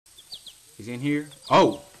He's in here.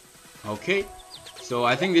 Oh, okay. So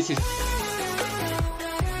I think this is.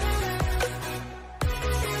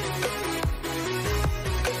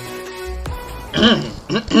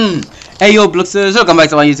 Hey yo Bluxers, welcome back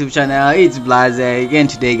to my YouTube channel. It's BlaZaCkk, and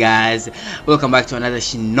today guys, welcome back to another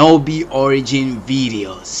Shinobi Origin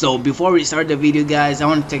video. So before we start the video guys, I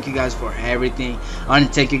want to thank you guys for everything. I want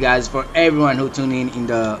to thank you guys for everyone who tuned in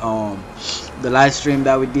the live stream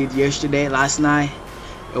that we did last night.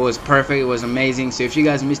 It was perfect, it was amazing. So if you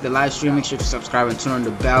guys missed the live stream, make sure to subscribe and turn on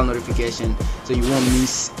the bell notification so you won't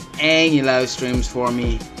miss any live streams from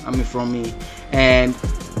me, and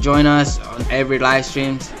join us on every live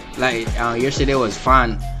streams. Like yesterday was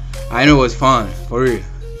fun. I know it was fun, for real.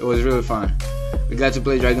 It was really fun. We got to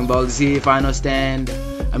play Dragon Ball Z Final Stand.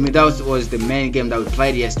 I mean, that was the main game that we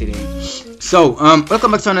played yesterday. So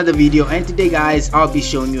welcome back to another video, and today guys I'll be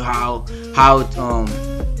showing you how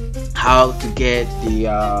to get the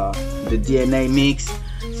DNA mix.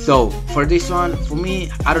 So for this one, for me,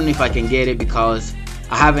 I don't know if I can get it because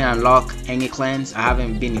I haven't unlocked any clans. I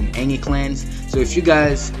haven't been in any clans. So if you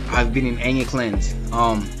guys have been in any clans, if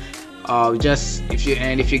you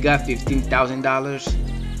got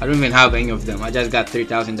 $15,000, I don't even have any of them. I just got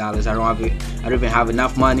 $3,000. I don't even have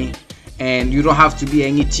enough money, and you don't have to be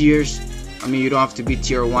any tiers. I mean, you don't have to be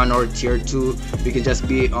tier 1 or tier 2. You can just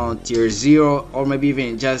be on tier 0 or maybe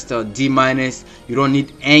even just D-. You don't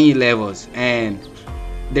need any levels, and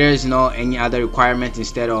there's no any other requirement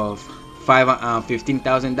instead of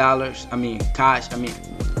 $15,000. I mean cash. I mean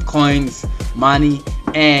coins, money,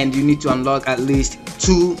 and you need to unlock at least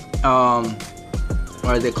two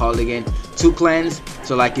what are they called again? 2 clans.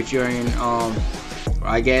 So like if you're in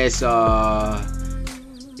I guess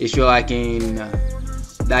if you're like in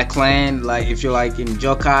that clan, like if you're like in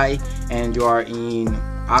Jokai and you are in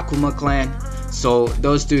Akuma clan, so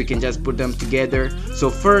those two you can just put them together. So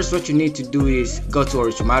first what you need to do is go to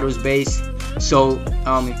Orochimaru's base. So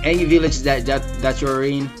any village that you're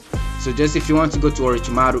in, so just if you want to go to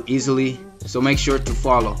Orochimaru easily, so make sure to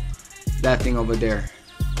follow that thing over there,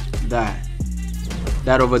 that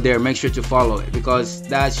over there. Make sure to follow it because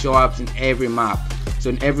that shows up in every map. So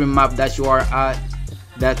in every map that you are at,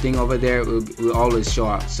 that thing over there will always show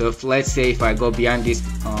up. So if, let's say if I go behind this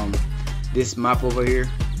map over here,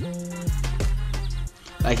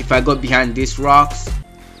 like if I go behind these rocks,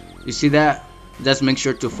 you see that, just make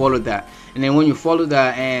sure to follow that. And then when you follow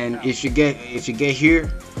that, and if you get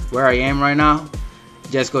here where I am right now,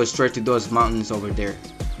 just go straight to those mountains over there.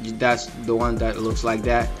 That's the one that looks like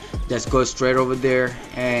that. Just go straight over there,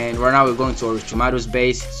 and right now we're going to Orochimaru's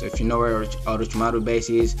base. So if you know where Orochimaru's base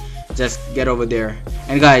is, just get over there.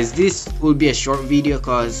 And guys, this will be a short video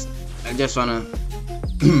because I just wanna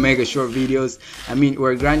make a short videos. I mean,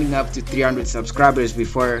 we're grinding up to 300 subscribers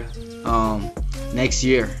before next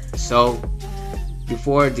year. So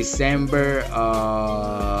before December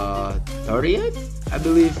 30th, I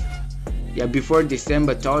believe. Yeah, before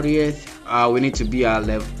December 30th, we need to be at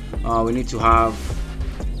level. We need to have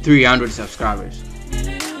 300 subscribers.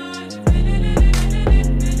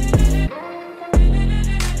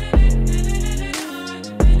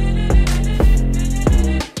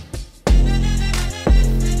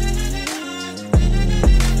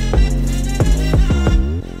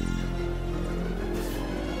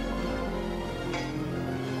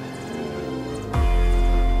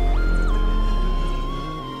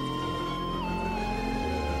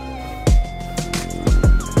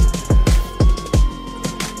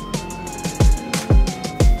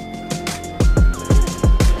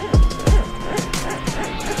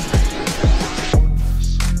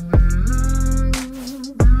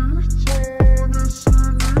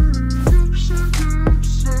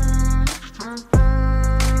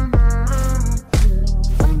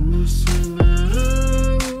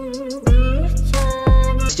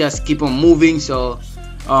 Just keep on moving. So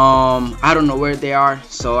I don't know where they are,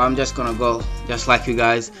 so I'm just gonna go just like you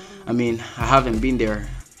guys. I mean, I haven't been there.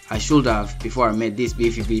 I should have before I made this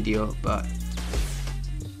beefy video, but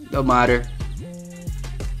don't matter.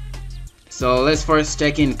 So let's first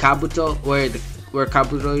check in Kabuto, where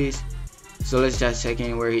Kabuto is. So let's just check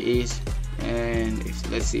in where he is, and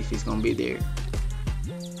let's see if he's gonna be there.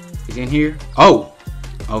 He's in here. Oh,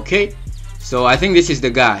 okay. So I think this is the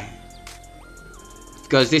guy,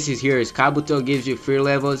 because this is here is Kabuto, gives you 3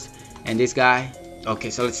 levels, and this guy. Okay,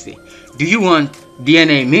 so let's see. Do you want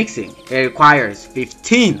DNA mixing? It requires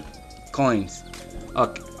 15 coins.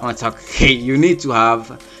 Okay, you need to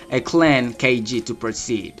have a clan KG to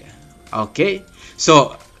proceed. Okay,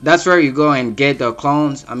 so that's where you go and get the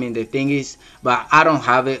clones. I mean the thingies, but I don't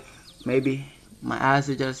have it. Maybe my eyes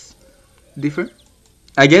are just different.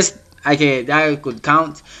 I guess Okay, that could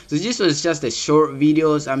count. So this was just a short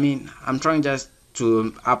videos. I mean, I'm trying just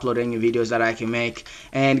to upload any videos that I can make.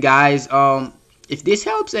 And guys, if this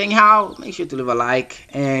helps anyhow, make sure to leave a like.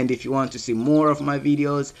 And if you want to see more of my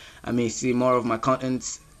videos, I mean, see more of my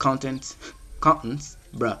contents,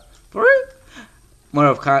 bruh, for real, more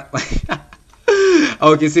of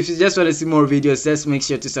okay, so if you just want to see more videos, just make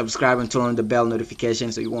sure to subscribe and turn on the bell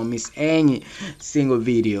notification so you won't miss any single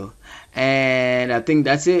video. And I think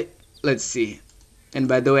that's it. Let's see. And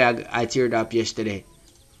by the way, I teared up yesterday.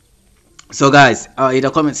 So guys, in the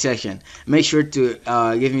comment section, make sure to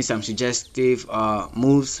give me some suggestive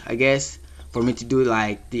moves, I guess, for me to do,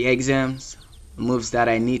 like the exams, moves that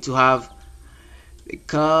I need to have,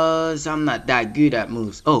 because I'm not that good at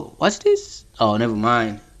moves. Oh, what's this? Oh, never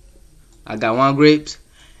mind. I got one grapes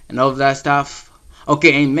and all of that stuff.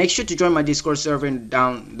 Okay, and make sure to join my Discord server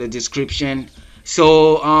down the description.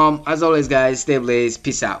 So as always guys, stay blazed,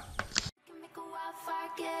 peace out.